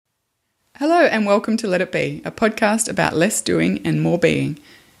Hello and welcome to Let It Be, a podcast about less doing and more being.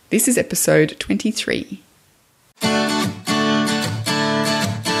 This is episode 23.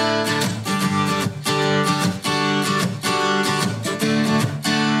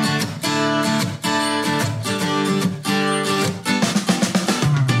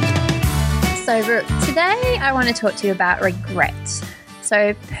 So Brooke, today I want to talk to you about regret.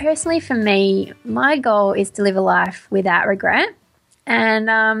 So personally for me, my goal is to live a life without regret.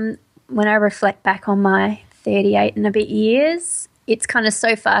 And when I reflect back on my 38 and a bit years, it's kind of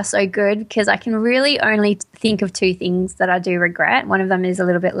so far so good because I can really only think of two things that I do regret. One of them is a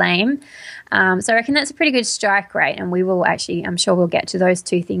little bit lame. So I reckon that's a pretty good strike rate, and we will actually, I'm sure we'll get to those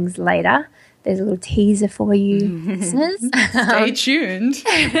two things later. There's a little teaser for you listeners. Stay tuned.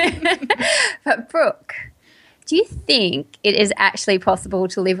 But Brooke, do you think it is actually possible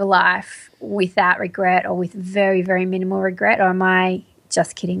to live a life without regret or with very, very minimal regret, or am I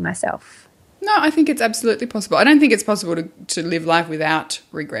just kidding myself? No, I think it's absolutely possible. I don't think it's possible to live life without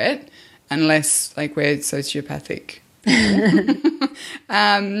regret unless we're sociopathic.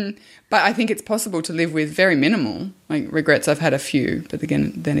 But I think it's possible to live with very minimal regrets. I've had a few, but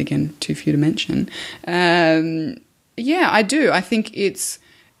then again, too few to mention. Yeah, I do. I think it's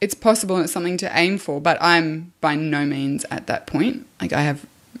possible and it's something to aim for, but I'm by no means at that point. I have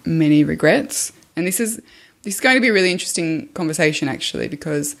many regrets, and this is going to be a really interesting conversation actually,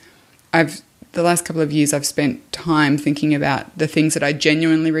 because the last couple of years I've spent time thinking about the things that I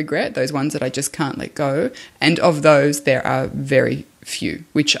genuinely regret, those ones that I just can't let go, and of those there are very few,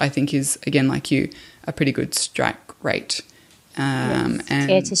 which I think is, again, like you, a pretty good strike rate. And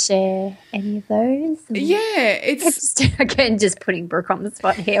care to share any of those? Yeah, it's again just putting Brooke on the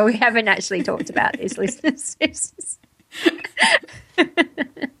spot here. We haven't actually talked about this, listeners.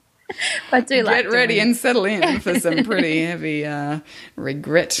 I do like get ready and settle in for some pretty heavy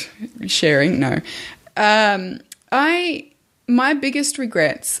regret sharing. No, my biggest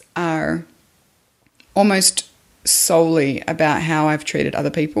regrets are almost solely about how I've treated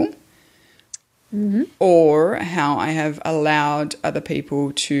other people. Mm-hmm. Or how I have allowed other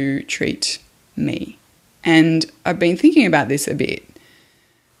people to treat me. And I've been thinking about this a bit.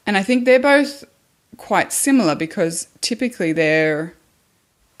 And I think they're both quite similar because typically they're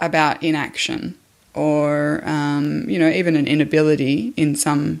about inaction or, even an inability in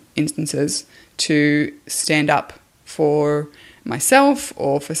some instances to stand up for myself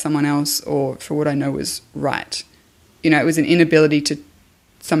or for someone else or for what I know was right. It was an inability to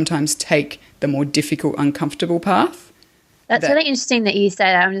sometimes take the more difficult, uncomfortable path. That's really interesting that you say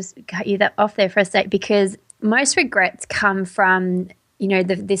that. I'm just cut you that off there for a sec, because most regrets come from,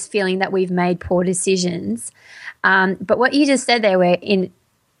 this feeling that we've made poor decisions. But what you just said there, where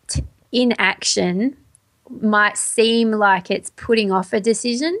inaction might seem like it's putting off a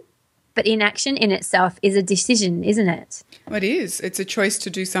decision, but inaction in itself is a decision, isn't it? Well, it is. It's a choice to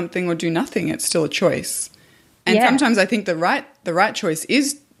do something or do nothing. It's still a choice. And sometimes I think the right choice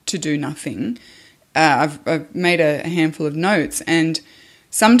is to do nothing. I've made a handful of notes, and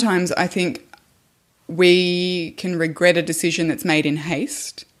sometimes I think we can regret a decision that's made in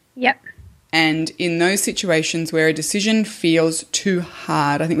haste. Yep. And in those situations where a decision feels too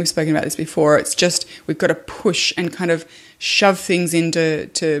hard, I think we've spoken about this before, it's just we've got to push and kind of shove things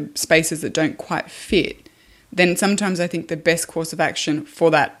into spaces that don't quite fit, then sometimes I think the best course of action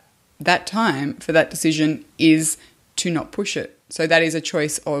for that time, for that decision, is to not push it. So that is a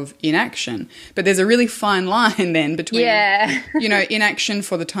choice of inaction. But there's a really fine line then between, inaction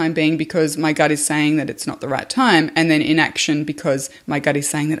for the time being because my gut is saying that it's not the right time, and then inaction because my gut is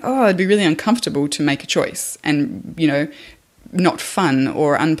saying that, it'd be really uncomfortable to make a choice and, not fun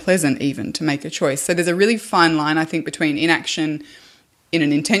or unpleasant even to make a choice. So there's a really fine line, I think, between inaction in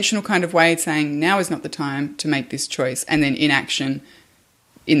an intentional kind of way, saying now is not the time to make this choice, and then inaction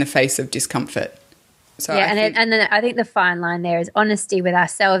in the face of discomfort. So yeah, and then I think the fine line there is honesty with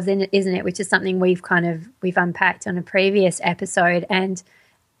ourselves, isn't it? Which is something we've unpacked on a previous episode, and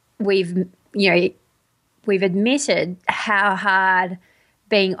we've admitted how hard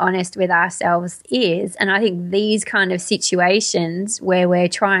being honest with ourselves is. And I think these kind of situations where we're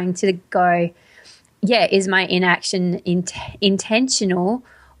trying to go, is my inaction intentional,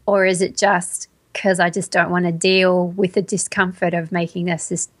 or is it just because I just don't want to deal with the discomfort of making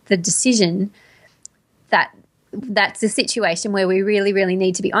the decision? That's a situation where we really, really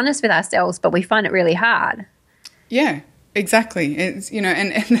need to be honest with ourselves, but we find it really hard. Yeah, exactly. It's,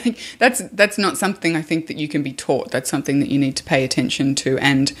 and that's not something I think that you can be taught. That's something that you need to pay attention to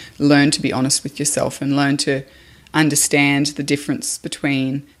and learn to be honest with yourself and learn to understand the difference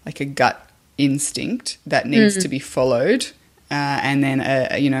between a gut instinct that needs to be followed and then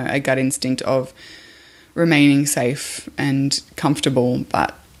a gut instinct of remaining safe and comfortable,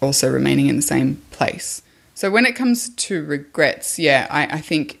 but also remaining in the same place. So when it comes to regrets, I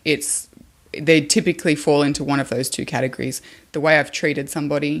think they typically fall into one of those two categories. The way I've treated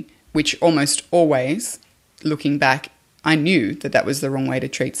somebody, which almost always, looking back, I knew that was the wrong way to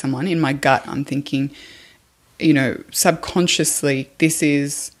treat someone. In my gut, I'm thinking, subconsciously,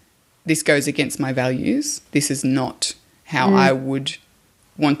 this goes against my values. This is not how I would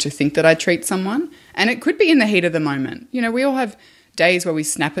want to think that I treat someone. And it could be in the heat of the moment. We all have days where we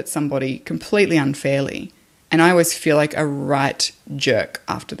snap at somebody completely unfairly. And I always feel like a right jerk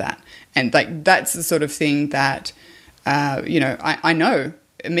after that. And that's the sort of thing that, I know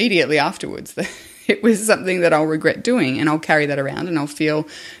immediately afterwards that it was something that I'll regret doing, and I'll carry that around and I'll feel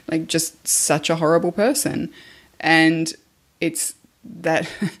like just such a horrible person. And it's that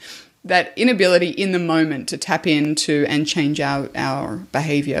that inability in the moment to tap into and change our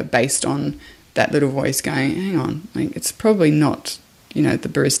behavior based on that little voice going, hang on, it's probably not, the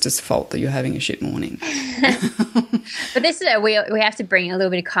barista's fault that you're having a shit morning. But this is we have to bring a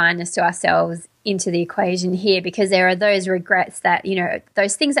little bit of kindness to ourselves into the equation here, because there are those regrets that,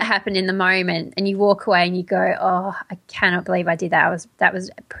 those things that happen in the moment, and you walk away and you go, oh, I cannot believe I did that. That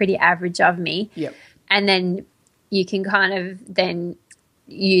was pretty average of me. Yep. And then you can kind of then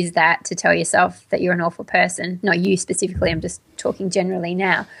use that to tell yourself that you're an awful person. Not you specifically, I'm just talking generally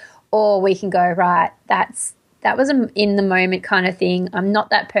now. Or we can go, right, that was an in the moment kind of thing. I'm not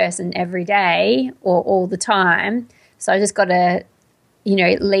that person every day or all the time. So I just got to,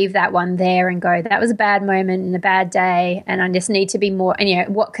 leave that one there and go, that was a bad moment and a bad day, and I just need to be more,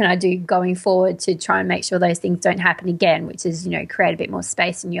 and, what can I do going forward to try and make sure those things don't happen again, which is, create a bit more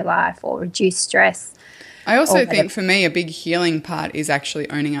space in your life or reduce stress. I also think for me a big healing part is actually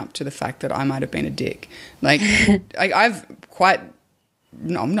owning up to the fact that I might have been a dick. I've quite...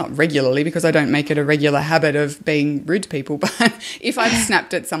 No, not regularly, because I don't make it a regular habit of being rude to people, but if I've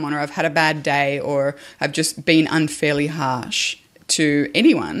snapped at someone, or I've had a bad day, or I've just been unfairly harsh to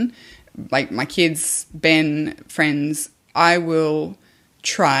anyone, like my kids, Ben, friends, I will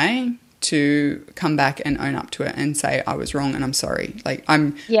try to come back and own up to it and say I was wrong and I'm sorry.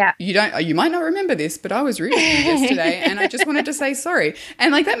 You might not remember this, but I was rude to you yesterday and I just wanted to say sorry.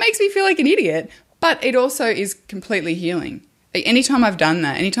 And that makes me feel like an idiot, but it also is completely healing. Anytime I've done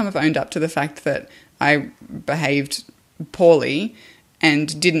that, anytime I've owned up to the fact that I behaved poorly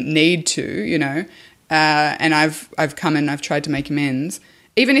and didn't need to, and I've come and I've tried to make amends,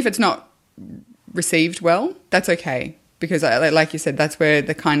 even if it's not received well, that's okay. Because like you said, that's where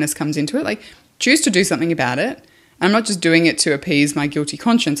the kindness comes into it. Choose to do something about it. I'm not just doing it to appease my guilty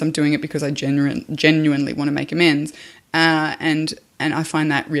conscience. I'm doing it because I genuinely want to make amends. And I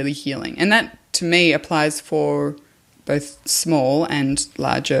find that really healing. And that, to me, applies for both small and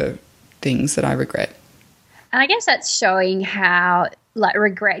larger things that I regret. And I guess that's showing how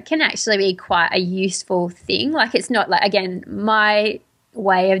regret can actually be quite a useful thing. It's not again, my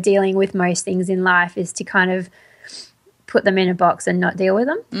way of dealing with most things in life is to kind of put them in a box and not deal with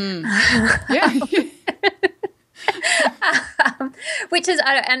them. Yeah. Which is,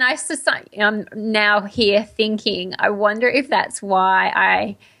 and I'm now here thinking, I wonder if that's why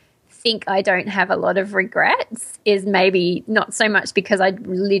I think I don't have a lot of regrets, is maybe not so much because I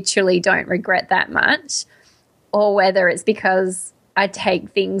literally don't regret that much, or whether it's because I take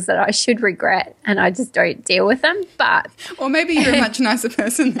things that I should regret and I just don't deal with them. Or maybe you're a much nicer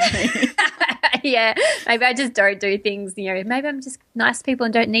person than me. Yeah, maybe I just don't do things, maybe I'm just nice to people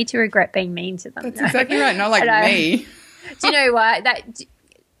and don't need to regret being mean to them. That's exactly right, not like me. Do you know what?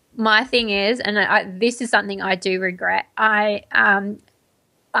 My thing is, and this is something I do regret,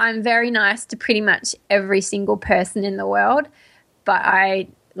 I'm very nice to pretty much every single person in the world, but I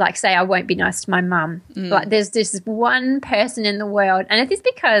won't be nice to my mum. There's this one person in the world, and it's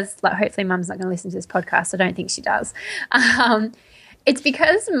because, hopefully mum's not going to listen to this podcast. I don't think she does. It's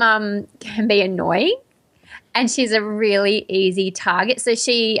because mum can be annoying, and she's a really easy target. So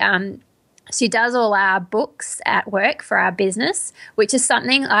she does all our books at work for our business, which is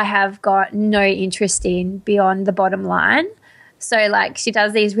something I have got no interest in beyond the bottom line. So, she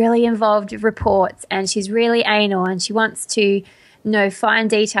does these really involved reports, and she's really anal, and she wants to know fine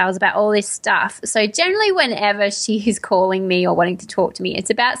details about all this stuff. So generally whenever she is calling me or wanting to talk to me, it's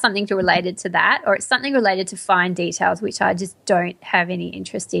about something related to that, or it's something related to fine details, which I just don't have any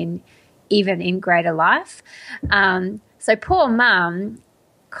interest in, even in greater life. So poor mum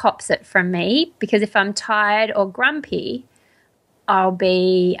cops it from me, because if I'm tired or grumpy, I'll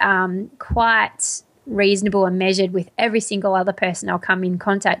be quite reasonable and measured with every single other person I'll come in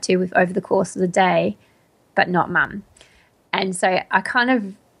contact with over the course of the day, but not mum. And so I kind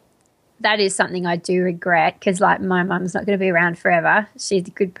of, that is something I do regret, because like my mum's not going to be around forever. She's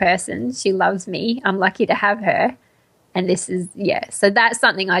a good person. She loves me. I'm lucky to have her. And this is, so that's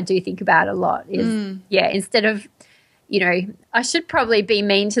something I do think about a lot is, instead of, I should probably be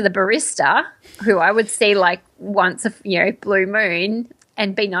mean to the barista who I would see like once a, blue moon,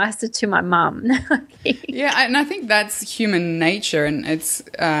 and be nicer to my mum. Yeah, and I think that's human nature, and it's,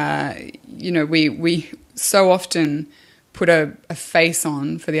 we so often put a face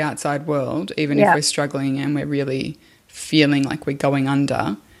on for the outside world, even if we're struggling and we're really feeling like we're going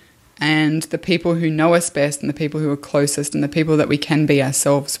under. And the people who know us best and the people who are closest and the people that we can be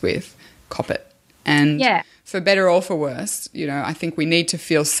ourselves with cop it. And for better or for worse, I think we need to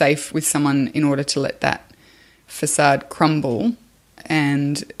feel safe with someone in order to let that facade crumble.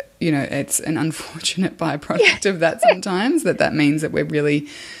 And, it's an unfortunate byproduct of that sometimes, that means that we're really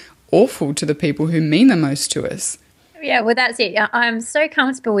awful to the people who mean the most to us. Yeah, well, that's it. I'm so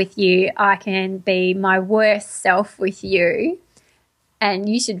comfortable with you. I can be my worst self with you, and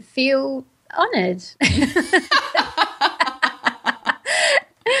you should feel honoured.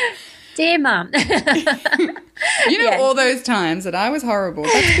 Dear Mum. All those times that I was horrible,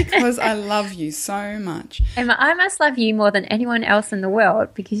 that's because I love you so much. Emma, I must love you more than anyone else in the world,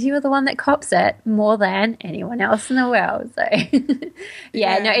 because you are the one that cops it more than anyone else in the world. So,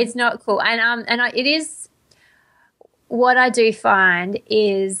 no, it's not cool. And it is, what I do find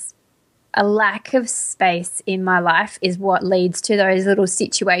is a lack of space in my life is what leads to those little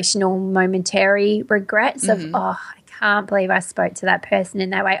situational, momentary regrets of, I can't believe I spoke to that person in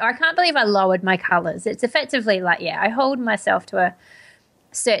that way. Or I can't believe I lowered my colours. It's effectively like, I hold myself to a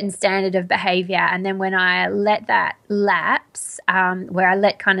certain standard of behaviour, and then when I let that lapse, where I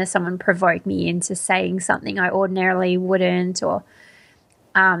let kind of someone provoke me into saying something I ordinarily wouldn't, or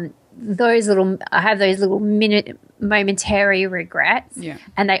I have those little momentary regrets,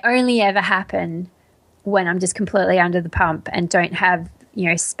 and they only ever happen when I'm just completely under the pump and don't have,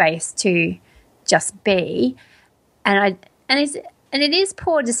 space to just be. And it is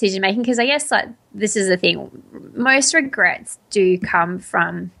poor decision making, because I guess like this is the thing. Most regrets do come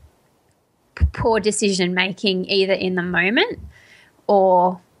from poor decision making, either in the moment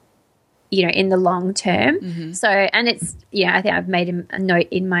or in the long term. So, and it's I think I've made a note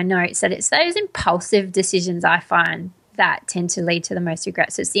in my notes that it's those impulsive decisions I find that tend to lead to the most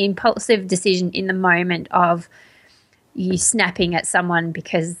regrets. So it's the impulsive decision in the moment of you snapping at someone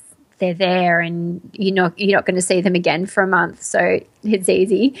because they're there and you're not going to see them again for a month, so it's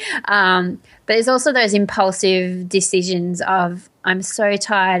easy. But there's also those impulsive decisions of, I'm so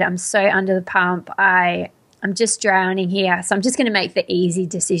tired, I'm so under the pump, I'm just drowning here, so I'm just going to make the easy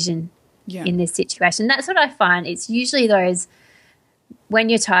decision in this situation. That's what I find. It's usually those, when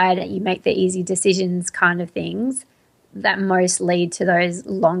you're tired and you make the easy decisions kind of things, that most lead to those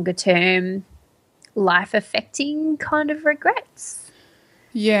longer term life affecting kind of regrets.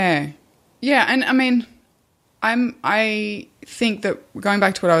 Yeah, and I mean, I think that going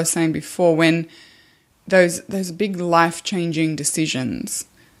back to what I was saying before, when those big life-changing decisions,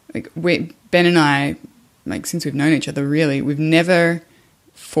 like Ben and I, like since we've known each other, really, we've never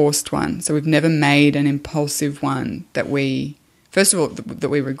forced one. So we've never made an impulsive one that we, first of all, that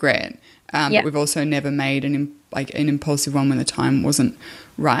we regret. But we've also never made an impulsive one when the time wasn't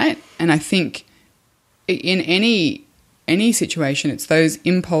right. And I think in any situation, it's those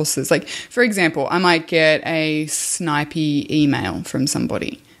impulses. Like, for example, I might get a snipey email from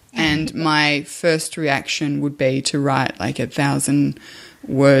somebody, and my first reaction would be to write like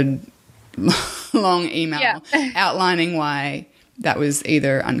 1,000-word long email outlining why that was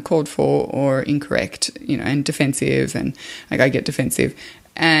either uncalled for or incorrect, and defensive, and like I get defensive.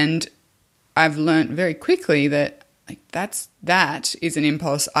 And I've learnt very quickly that that is an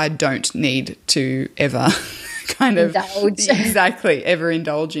impulse I don't need to ever kind of ever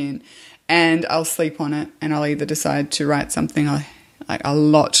indulge in. And I'll sleep on it, and I'll either decide to write something like a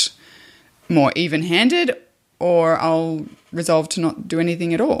lot more even-handed, or I'll resolve to not do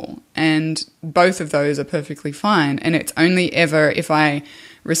anything at all. And both of those are perfectly fine. And it's only ever if I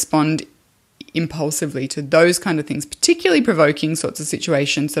respond impulsively to those kind of things, particularly provoking sorts of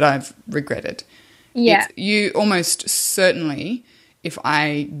situations, that I've regretted. You almost certainly, if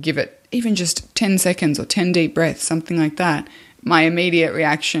I give it even just 10 seconds or 10 deep breaths, something like that, my immediate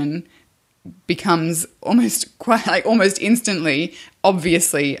reaction becomes almost instantly,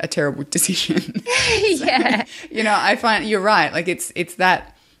 obviously a terrible decision. I find you're right. Like it's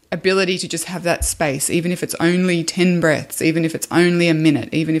that ability to just have that space, even if it's only 10 breaths, even if it's only a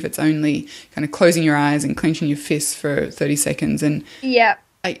minute, even if it's only kind of closing your eyes and clenching your fists for 30 seconds. And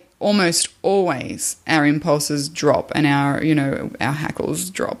almost always our impulses drop and our hackles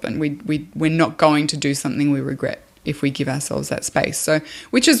drop, and we're not going to do something we regret if we give ourselves that space. So,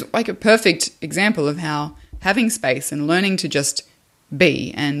 which is like a perfect example of how having space and learning to just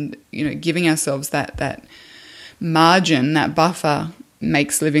be and, giving ourselves that margin, that buffer,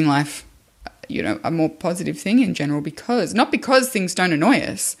 makes living life, a more positive thing in general, not because things don't annoy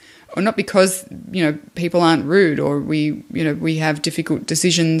us, or not because, people aren't rude, or we have difficult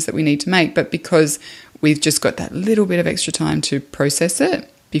decisions that we need to make, but because we've just got that little bit of extra time to process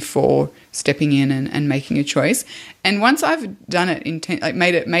it before stepping in and making a choice. And once I've done it,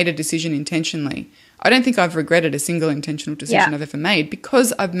 made a decision intentionally, I don't think I've regretted a single intentional decision I've ever made,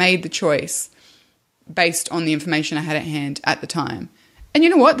 because I've made the choice based on the information I had at hand at the time. And you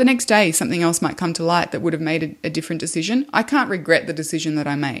know what? The next day, something else might come to light that would have made a different decision. I can't regret the decision that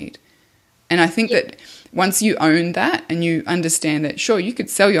I made. And I think that once you own that and you understand that, sure, you could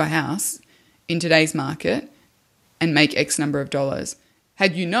sell your house in today's market and make X number of dollars.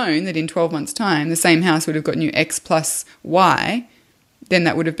 Had you known that in 12 months' time the same house would have gotten you X plus Y, then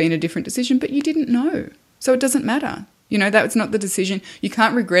that would have been a different decision. But you didn't know. So it doesn't matter. That was not the decision. You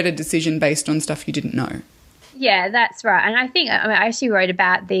can't regret a decision based on stuff you didn't know. Yeah, that's right. And I think I actually wrote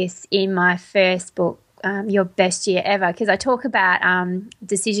about this in my first book, Your Best Year Ever, because I talk about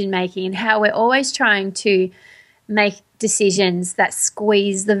decision making and how we're always trying to make decisions that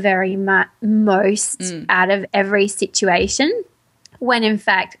squeeze the very most out of every situation, when in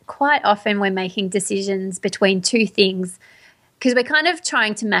fact quite often we're making decisions between two things, because we're kind of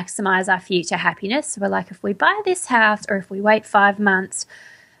trying to maximize our future happiness. So we're like, if we buy this house, or if we wait 5 months,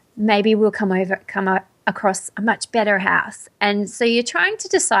 maybe we'll come across a much better house. And so you're trying to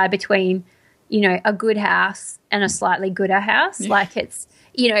decide between, a good house and a slightly gooder house. Yeah. Like it's,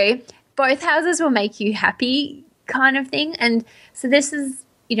 both houses will make you happy kind of thing. And so this is,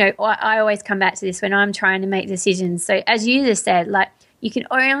 I always come back to this when I'm trying to make decisions. So as you just said, like, you can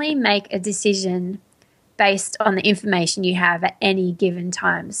only make a decision based on the information you have at any given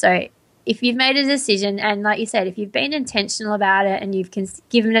time. So if you've made a decision, and like you said, if you've been intentional about it and you've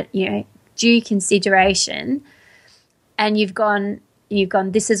given it, due consideration, and you've gone,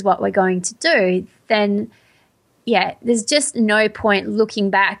 this is what we're going to do, then there's just no point looking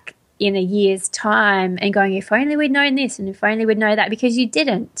back in a year's time and going, if only we'd known this and if only we'd know that, because you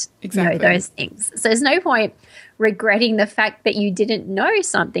didn't know those things. So there's no point regretting the fact that you didn't know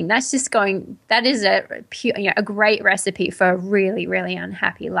something. That's just that is a great recipe for a really, really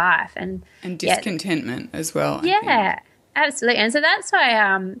unhappy life. And discontentment as well. Yeah, absolutely. And so that's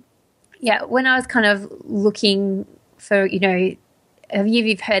why, when I was kind of looking for,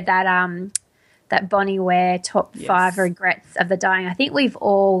 you've heard that Bonnie Ware top 5 regrets of the dying. I think we've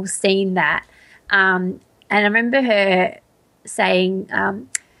all seen that. And I remember her saying,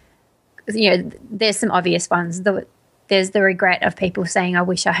 there's some obvious ones. There's the regret of people saying, I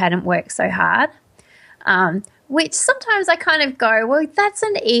wish I hadn't worked so hard, which sometimes I kind of go, well, that's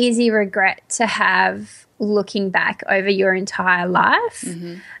an easy regret to have looking back over your entire life.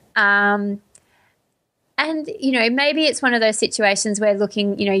 Mm-hmm. And, maybe it's one of those situations where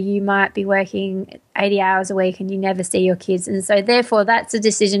you might be working 80 hours a week and you never see your kids. And so therefore that's a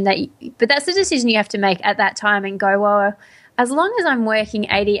decision that's a decision you have to make at that time and go, well, as long as I'm working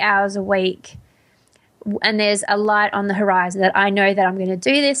 80 hours a week and there's a light on the horizon that I know that I'm going to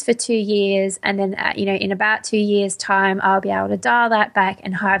do this for 2 years, and then, in about 2 years' time, I'll be able to dial that back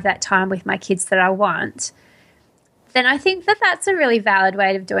and have that time with my kids that I want, then I think that that's a really valid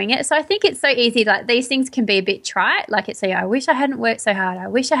way of doing it. So I think it's so easy. Like, these things can be a bit trite. Like, it's I wish I hadn't worked so hard. I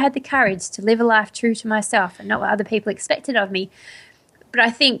wish I had the courage to live a life true to myself and not what other people expected of me. But I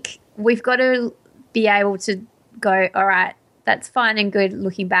think we've got to be able to go, all right, that's fine and good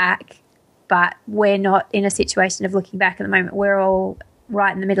looking back, but we're not in a situation of looking back at the moment. We're all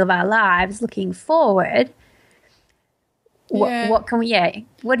right in the middle of our lives looking forward. Yeah.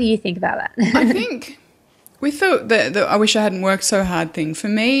 What do you think about that? I think with the I wish I hadn't worked so hard thing, for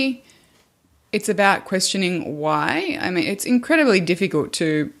me, it's about questioning why. I mean, it's incredibly difficult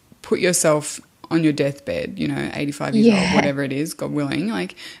to put yourself on your deathbed, 85 years old, whatever it is, God willing,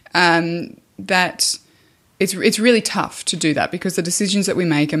 that it's really tough to do that, because the decisions that we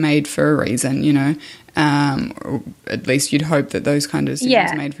make are made for a reason, or at least you'd hope that those kind of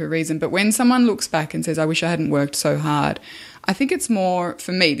decisions are made for a reason. But when someone looks back and says, I wish I hadn't worked so hard, I think it's more,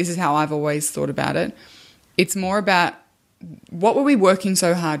 for me, this is how I've always thought about it, it's more about, what were we working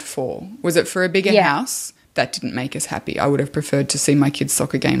so hard for? Was it for a bigger house? That didn't make us happy. I would have preferred to see my kids'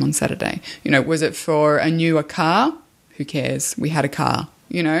 soccer game on Saturday. Was it for a newer car? Who cares? We had a car,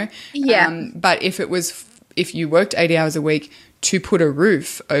 But if you worked 80 hours a week to put a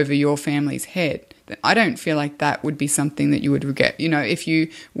roof over your family's head, then I don't feel like that would be something that you would regret. You know, if you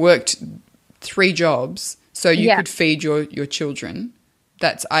worked 3 jobs so you could feed your children,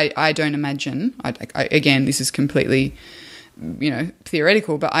 that's I don't imagine. Again, this is completely, you know,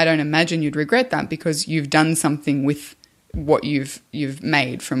 theoretical, but I don't imagine you'd regret that because you've done something with what you've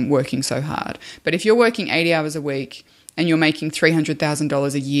made from working so hard. But if you're working 80 hours a week and you're making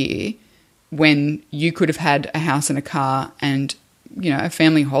 $300,000 a year when you could have had a house and a car and, you know, a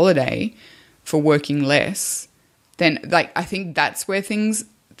family holiday for working less, then like I think that's where things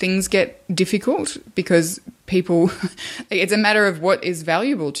get difficult because people it's a matter of what is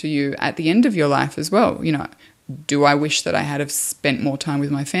valuable to you at the end of your life as well. You know, do I wish that I had have spent more time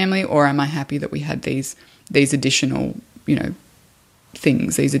with my family, or am I happy that we had these additional, you know,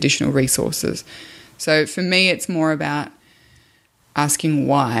 things, these additional resources? So for me, it's more about asking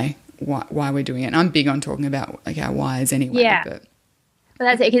why we're doing it. And I'm big on talking about like our whys anyway. Yeah. But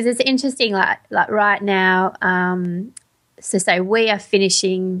that's it, because it's interesting, like right now, so say we are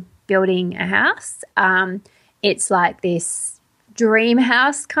finishing building a house. It's like this dream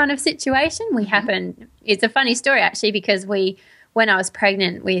house kind of situation. It's a funny story actually, because when I was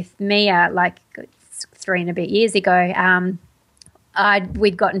pregnant with Mia, like 3 and a bit years ago,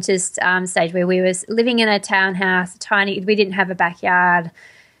 we'd gotten to stage where we was living in a townhouse, we didn't have a backyard.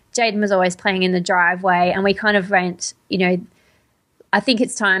 Jaden was always playing in the driveway, and we kind of went, you know, I think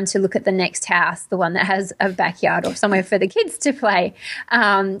it's time to look at the next house, the one that has a backyard or somewhere for the kids to play.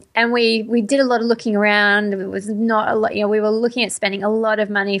 And we did a lot of looking around. It was not a lot, you know, we were looking at spending a lot of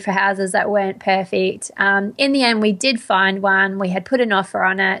money for houses that weren't perfect. In the end, we did find one. We had put an offer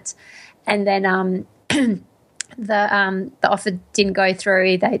on it, and then the offer didn't go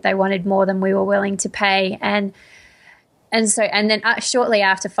through. They wanted more than we were willing to pay, and then shortly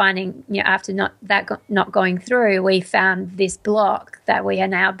after finding, you know, after not going through, we found this block that we are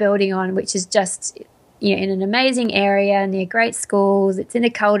now building on, which is just, you know, in an amazing area near great schools. It's in a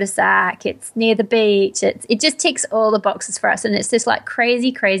cul-de-sac. It's near the beach. It just ticks all the boxes for us, and it's this like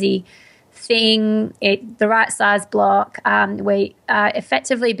crazy thing. The right size block. We are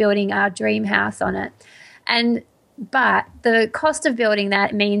effectively building our dream house on it, but the cost of building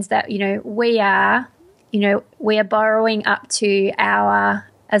that means that, you know, we are borrowing up to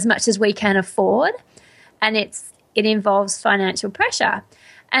as much as we can afford, and it involves financial pressure.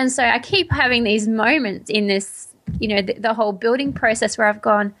 And so I keep having these moments in this, you know, the whole building process where I've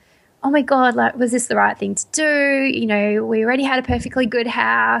gone, oh my God, like, was this the right thing to do? You know, we already had a perfectly good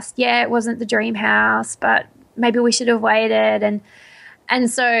house. Yeah, it wasn't the dream house, but maybe we should have waited. And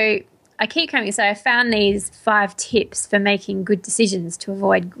so I keep coming. So I found these 5 tips for making good decisions to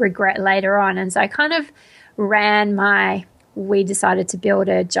avoid regret later on. And so I kind of we decided to build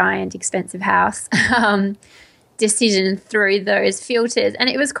a giant expensive house decision through those filters. And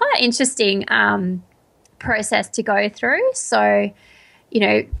it was quite an interesting process to go through. So, you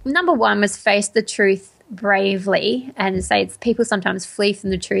know, number 1 was face the truth bravely, and say people sometimes flee from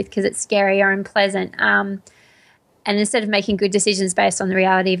the truth because it's scary or unpleasant. And instead of making good decisions based on the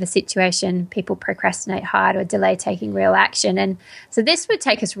reality of a situation, people procrastinate, hide, or delay taking real action. And so this would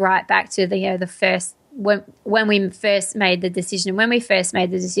take us right back to the first when we first made the decision. When we first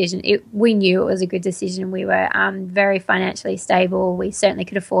made the decision, we knew it was a good decision. We were very financially stable. We certainly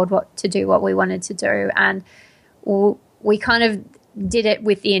could afford to do what we wanted to do, and we kind of did it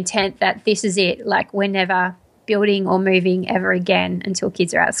with the intent that this is it. Like, we're never building or moving ever again until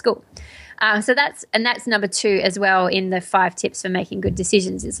kids are out of school. So that's number 2 as well in the 5 tips for making good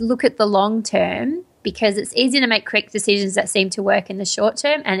decisions, is look at the long term, because it's easy to make quick decisions that seem to work in the short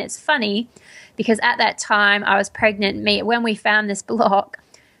term. And it's funny because at that time I was pregnant. When we found this block,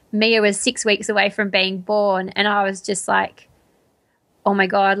 Mia was 6 weeks away from being born, and I was just like, oh my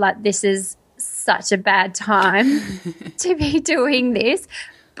God, like, this is such a bad time to be doing this.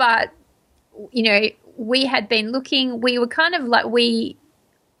 But, you know, we had been looking, we were kind of like, we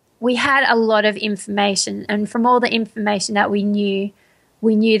had a lot of information, and from all the information that we knew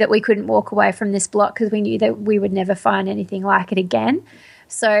that we couldn't walk away from this block because we knew that we would never find anything like it again.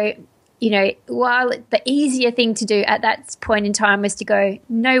 So, you know, while the easier thing to do at that point in time was to go,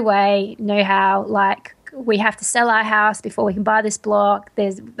 no way, no how, like, we have to sell our house before we can buy this block.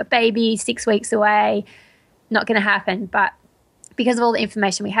 There's a baby 6 weeks away, not going to happen. But because of all the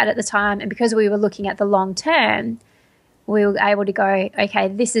information we had at the time, and because we were looking at the long term, we were able to go, okay,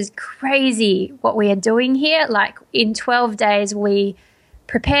 this is crazy what we are doing here. Like, in 12 days, we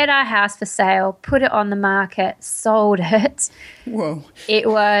prepared our house for sale, put it on the market, sold it. Whoa. It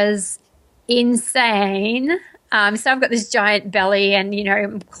was insane. So I've got this giant belly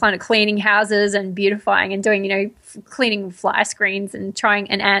and, kind of cleaning houses and beautifying and doing, cleaning fly screens and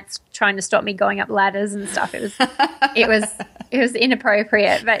ants trying to stop me going up ladders and stuff. It was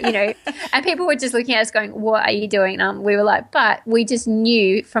inappropriate, but, and people were just looking at us going, what are you doing? We were like, but we just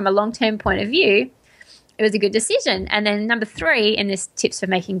knew from a long-term point of view, it was a good decision. And then number 3 in this tips for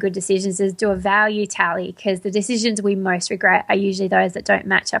making good decisions is do a value tally, because the decisions we most regret are usually those that don't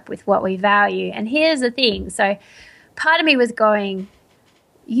match up with what we value. And here's the thing. So part of me was going,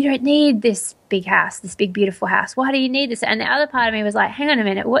 you don't need this big house, this big, beautiful house. Why do you need this? And the other part of me was like, hang on a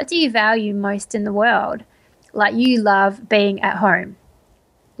minute. What do you value most in the world? Like, you love being at home.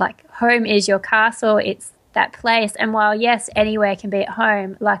 Like, home is your castle. It's that place. And while, yes, anywhere can be at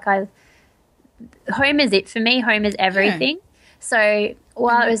home, home is it for me. Home is everything. Yeah. So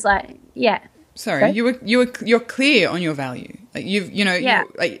while it was like, yeah. Sorry, you're clear on your value. Like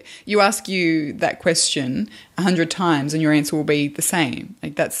you ask you that question 100 times, and your answer will be the same.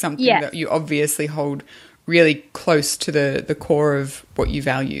 Like, that's something that you obviously hold really close to the core of what you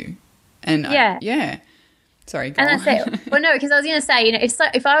value. And sorry. Go and on. That's it. Well, no, because I was going to say,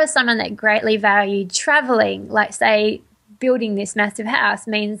 if I was someone that greatly valued traveling, like say, building this massive house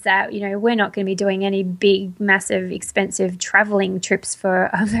means that, we're not going to be doing any big, massive, expensive traveling trips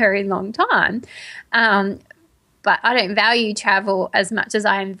for a very long time. But I don't value travel as much as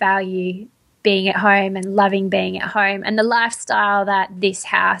I value being at home and loving being at home and the lifestyle that this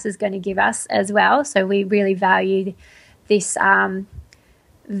house is going to give us as well. So we really value this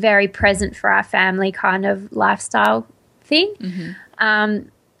very present for our family kind of lifestyle thing. Mm-hmm.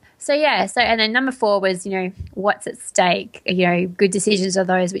 So and then number 4 was, what's at stake. Good decisions are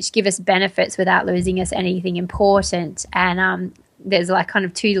those which give us benefits without losing us anything important. And there's like kind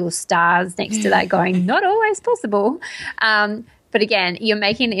of 2 little stars next to that going, not always possible. But again, you're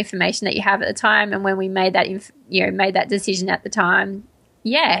making the information that you have at the time. And when we made that, made that decision at the time,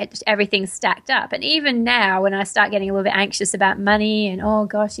 everything's stacked up. And even now when I start getting a little bit anxious about money and, oh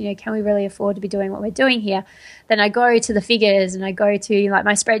gosh, can we really afford to be doing what we're doing here? Then I go to the figures and I go to like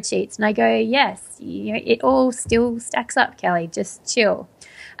my spreadsheets and I go, yes, it all still stacks up, Kelly, just chill.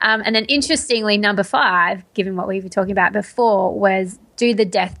 And then interestingly, number 5, given what we were talking about before, was do the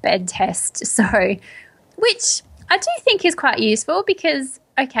deathbed test. So, which I do think is quite useful because,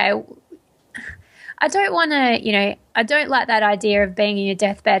 okay, I don't want to, I don't like that idea of being in your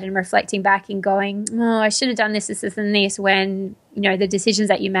deathbed and reflecting back and going, oh, I should have done this, and this when, the decisions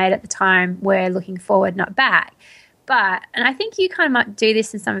that you made at the time were looking forward, not back. And I think you kind of might do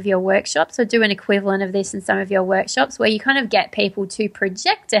this in some of your workshops or do an equivalent of this in some of your workshops where you kind of get people to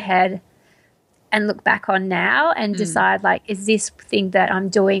project ahead and look back on now and decide, like, is this thing that I'm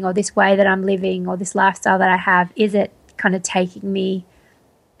doing or this way that I'm living or this lifestyle that I have, is it kind of taking me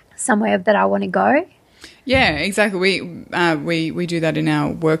somewhere that I want to go? Yeah, exactly. We do that in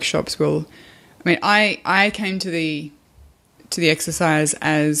our workshops. I came to the exercise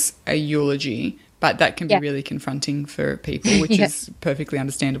as a eulogy, but that can be really confronting for people, which is perfectly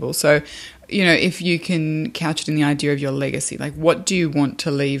understandable. So, if you can couch it in the idea of your legacy, like what do you want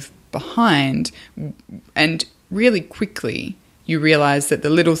to leave behind? And really quickly you realize that the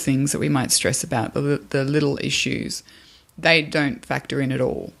little things that we might stress about, the little issues, they don't factor in at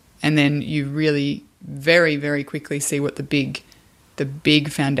all. And then you really very, very quickly see what the big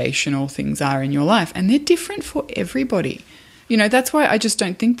foundational things are in your life. And they're different for everybody. That's why I just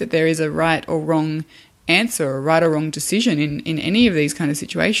don't think that there is a right or wrong answer or right or wrong decision in any of these kind of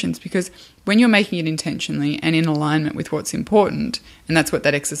situations, because when you're making it intentionally and in alignment with what's important, and that's what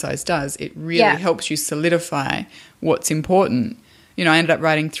that exercise does, it really helps you solidify what's important. I ended up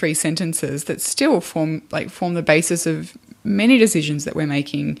writing 3 sentences that still form the basis of many decisions that we're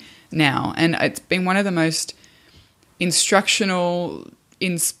making now. And it's been one of the most instructional,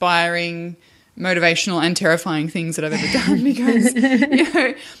 inspiring, motivational and terrifying things that I've ever done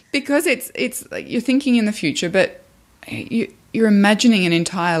because it's like you're thinking in the future, but you're imagining an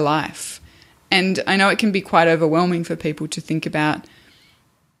entire life. And I know it can be quite overwhelming for people to think about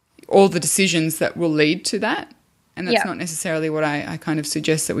all the decisions that will lead to that. And that's not necessarily what I kind of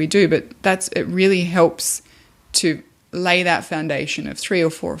suggest that we do, but it really helps to lay that foundation of 3 or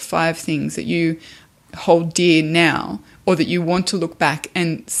 4 or 5 things that you hold dear now, or that you want to look back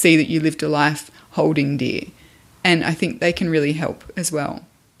and see that you lived a life holding dear. And I think they can really help as well.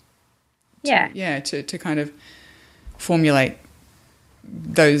 To kind of formulate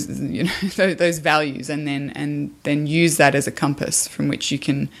those those values and then use that as a compass from which you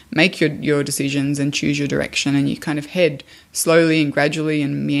can make your decisions and choose your direction, and you kind of head slowly and gradually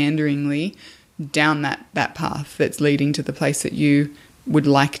and meanderingly down that path that's leading to the place that you would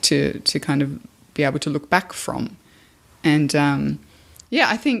like to kind of be able to look back from. And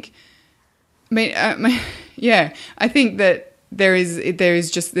I think, I think that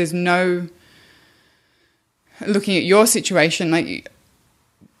there's no, looking at your situation, like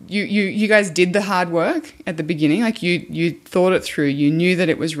you guys did the hard work at the beginning. Like you thought it through. You knew that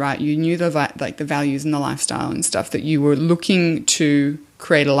it was right. You knew the values and the lifestyle and stuff that you were looking to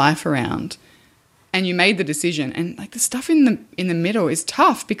create a life around. And you made the decision, and like the stuff in the middle is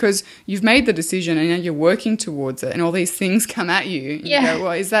tough because you've made the decision and now you're working towards it, and all these things come at you. And you go,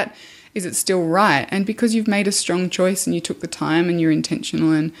 well, is it still right? And because you've made a strong choice and you took the time and you're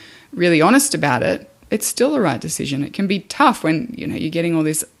intentional and really honest about it, it's still the right decision. It can be tough when you're getting all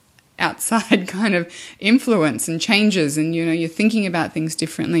this outside kind of influence and changes, and you're thinking about things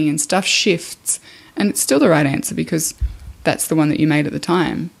differently and stuff shifts, and it's still the right answer because that's the one that you made at the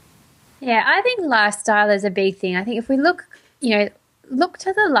time. Yeah, I think lifestyle is a big thing. I think if we look to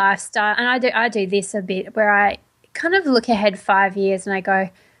the lifestyle, and I do this a bit where I kind of look ahead 5 years and I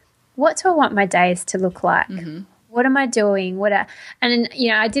go, what do I want my days to look like? Mm-hmm. What am I doing?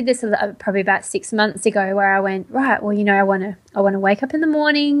 I did this probably about 6 months ago where I went, right, well, I want to wake up in the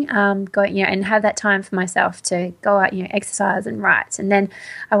morning, go, and have that time for myself to go out, exercise and write. And then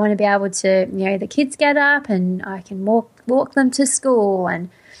I want to be able to, the kids get up and I can walk them to school,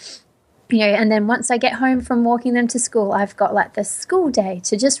 and then once I get home from walking them to school, I've got like the school day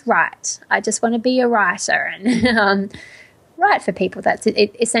to just write. I just want to be a writer and write for people. That's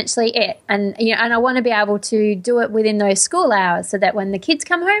essentially it. And and I want to be able to do it within those school hours so that when the kids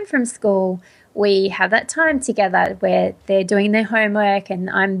come home from school, we have that time together where they're doing their homework and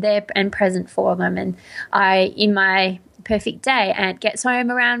I'm there and present for them. And I, in my perfect day, and gets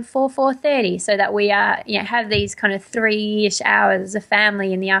home around 4:30 so that we are have these kind of 3-ish hours as a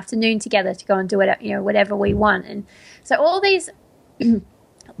family in the afternoon together to go and do whatever we want. And so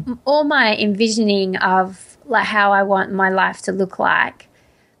all my envisioning of like how I want my life to look like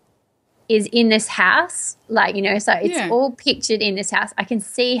is in this house, so it's all pictured in this house. I can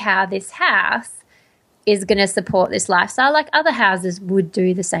see how this house is going to support this lifestyle, like other houses would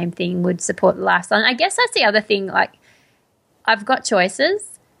do the same thing, would support the lifestyle. And I guess that's the other thing, like I've got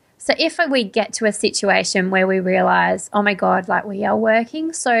choices. So if we get to a situation where we realize, oh my God, like we are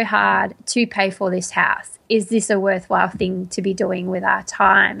working so hard to pay for this house, is this a worthwhile thing to be doing with our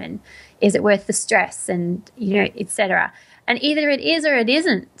time? And is it worth the stress and, et cetera? And either it is or it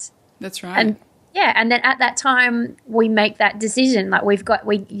isn't. That's right. And and then at that time we make that decision. Like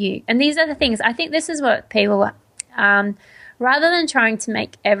and these are the things, I think this is what people, rather than trying to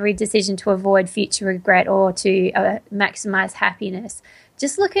make every decision to avoid future regret or to maximize happiness,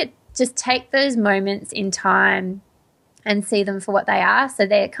 just take those moments in time and see them for what they are. So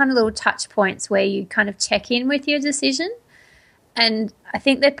they're kind of little touch points where you kind of check in with your decision. And I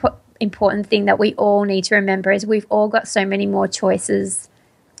think the important thing that we all need to remember is we've all got so many more choices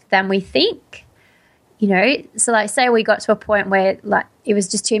than we think. So like say we got to a point where like it was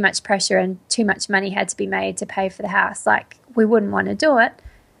just too much pressure and too much money had to be made to pay for the house. Like we wouldn't want to do it,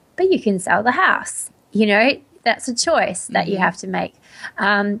 but you can sell the house. That's a choice that you have to make.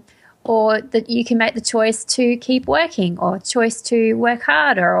 Or that you can make the choice to keep working or choice to work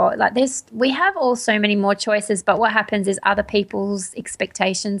harder, or like we have all so many more choices, but what happens is other people's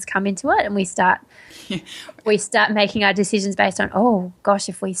expectations come into it and we start making our decisions based on, oh gosh,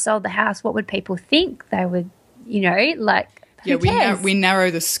 if we sold the house, what would people think? They would, who cares? We narrow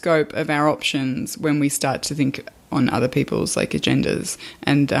the scope of our options when we start to think on other people's like agendas,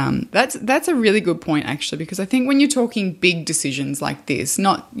 and that's a really good point actually, because I think when you're talking big decisions like this,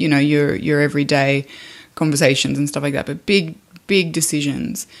 not your everyday conversations and stuff like that, but big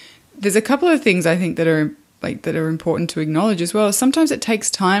decisions, there's a couple of things I think that are important to acknowledge as well. Sometimes it takes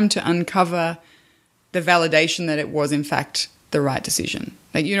time to uncover the validation that it was in fact the right decision.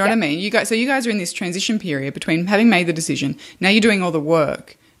 Like, what I mean? You guys are in this transition period between having made the decision, now you're doing all the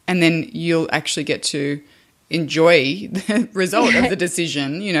work, and then you'll actually get to enjoy the result of the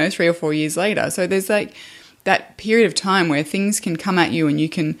decision, 3 or 4 years later. So there's like that period of time where things can come at you and you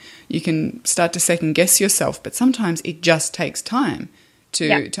can start to second guess yourself, but sometimes it just takes time to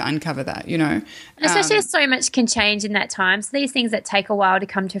uncover that, And especially as so much can change in that time. So these things that take a while to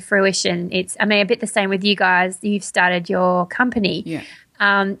come to fruition, a bit the same with you guys. You've started your company. Yeah.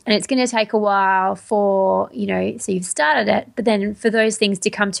 And it's going to take a while for, so you've started it, but then for those things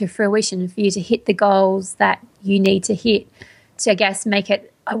to come to fruition, for you to hit the goals that you need to hit to, I guess, make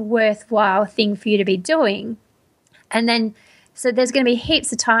it a worthwhile thing for you to be doing. And then, so there's going to be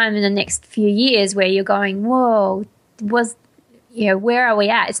heaps of time in the next few years where you're going, whoa, where are we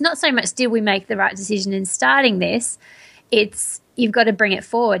at? It's not so much did we make the right decision in starting this, you've got to bring it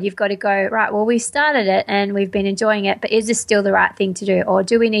forward. You've got to go, right, well, we started it and we've been enjoying it, but is this still the right thing to do? Or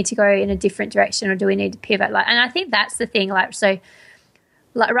do we need to go in a different direction, or do we need to pivot? And I think that's the thing. So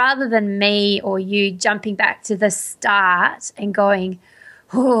rather than me or you jumping back to the start and going,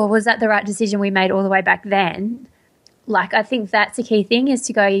 oh, was that the right decision we made all the way back then? I think that's a key thing, is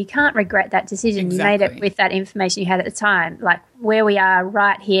to go, you can't regret that decision. Exactly. You made it with that information you had at the time. Where we are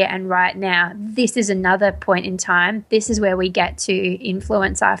right here and right now, this is another point in time. This is where we get to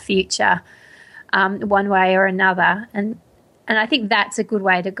influence our future one way or another. And I think that's a good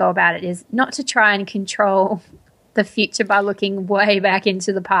way to go about it, is not to try and control the future by looking way back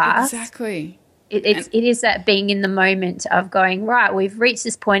into the past. Exactly. It is that being in the moment of going, right, we've reached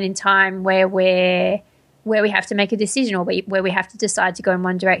this point in time where we have to make a decision, or where we have to decide to go in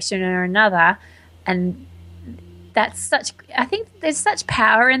one direction or another. And I think there's such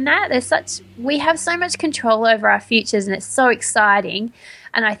power in that. We have so much control over our futures, and it's so exciting.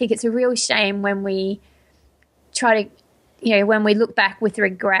 And I think it's a real shame when we try to, when we look back with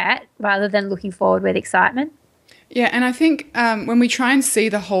regret rather than looking forward with excitement. Yeah, and I think when we try and see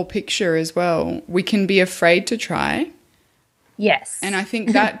the whole picture as well, we can be afraid to try. Yes. And I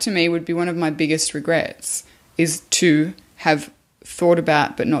think that to me would be one of my biggest regrets, is to have thought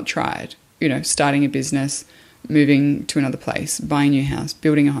about but not tried. Starting a business, moving to another place, buying a new house,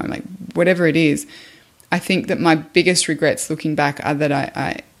 building a home, whatever it is. I think that my biggest regrets looking back are that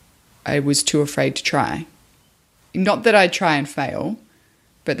I was too afraid to try. Not that I try and fail,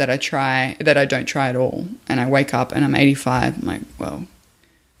 but that I don't try at all. And I wake up and I'm 85. I'm like, well,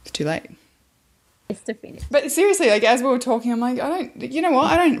 it's too late. It's to finish. But seriously, as we were talking, I'm like, I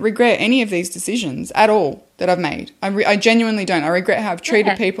don't regret any of these decisions at all that I've made. I genuinely don't. I regret how I've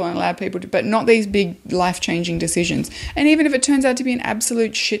treated people and allowed people to, but not these big life-changing decisions. And even if it turns out to be an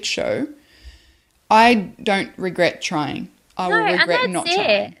absolute shit show, I don't regret trying. I will regret not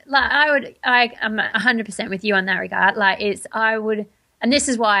trying. I'm 100% with you on that regard. And this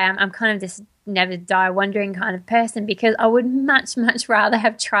is why I'm kind of this never die wondering kind of person, because I would much, much rather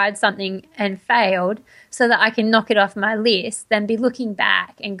have tried something and failed so that I can knock it off my list than be looking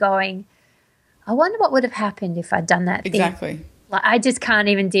back and going, I wonder what would have happened if I'd done that Exactly. thing. I just can't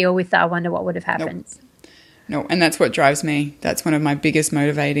even deal with that. I wonder what would have happened. No, and that's what drives me. That's one of my biggest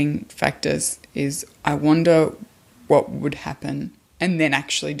motivating factors, is I wonder what would happen, and then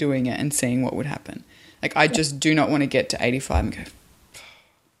actually doing it and seeing what would happen. I just do not want to get to 85 and go,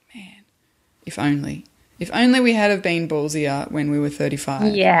 if only. If only we had have been ballsier when we were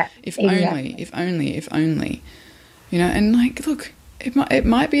 35. Yeah. If only. And look, it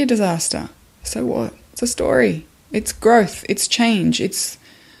might be a disaster. So what? It's a story. It's growth. It's change. It's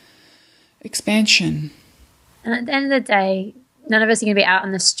expansion. And at the end of the day, none of us are going to be out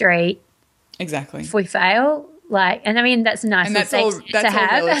on the street. Exactly. If we fail. And I mean, that's a nice thing to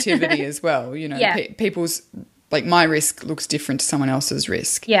have. All relativity as well. People's, my risk looks different to someone else's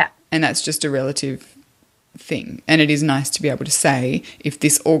risk. Yeah. And that's just a relative thing. And it is nice to be able to say, if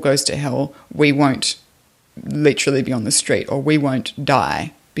this all goes to hell, we won't literally be on the street, or we won't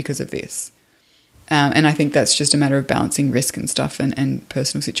die because of this. And I think that's just a matter of balancing risk and stuff, and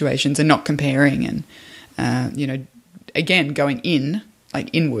personal situations, and not comparing, and, again, going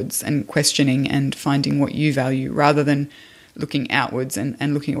inwards and questioning and finding what you value, rather than looking outwards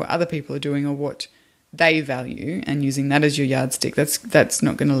and looking at what other people are doing or what they value and using that as your yardstick. That's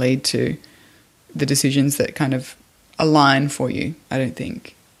not going to lead to the decisions that kind of align for you, I don't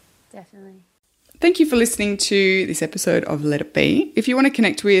think. Definitely. Thank you for listening to this episode of Let It Be. If you want to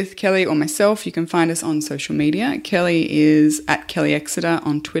connect with Kelly or myself, you can find us on social media. Kelly is at Kelly Exeter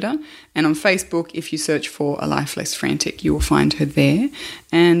on Twitter, and on Facebook, if you search for A Life Less Frantic, you will find her there.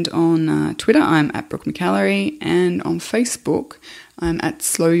 And on Twitter, I'm at Brooke McAlary, and on Facebook, I'm at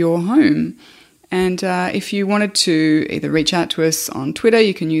Slow Your Home. And if you wanted to either reach out to us on Twitter,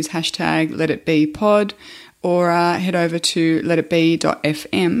 you can use hashtag LetItBePod, or head over to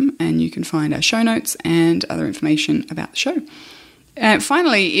letitbe.fm and you can find our show notes and other information about the show.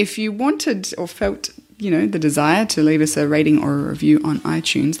 Finally, if you wanted or felt, the desire to leave us a rating or a review on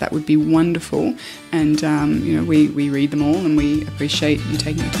iTunes, that would be wonderful. And, we read them all, and we appreciate you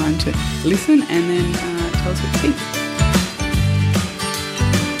taking the time to listen and then tell us what you think.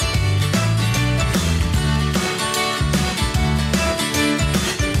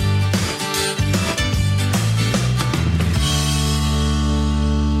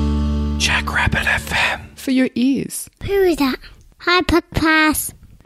 For your ears. Who is that? Hi, podcast.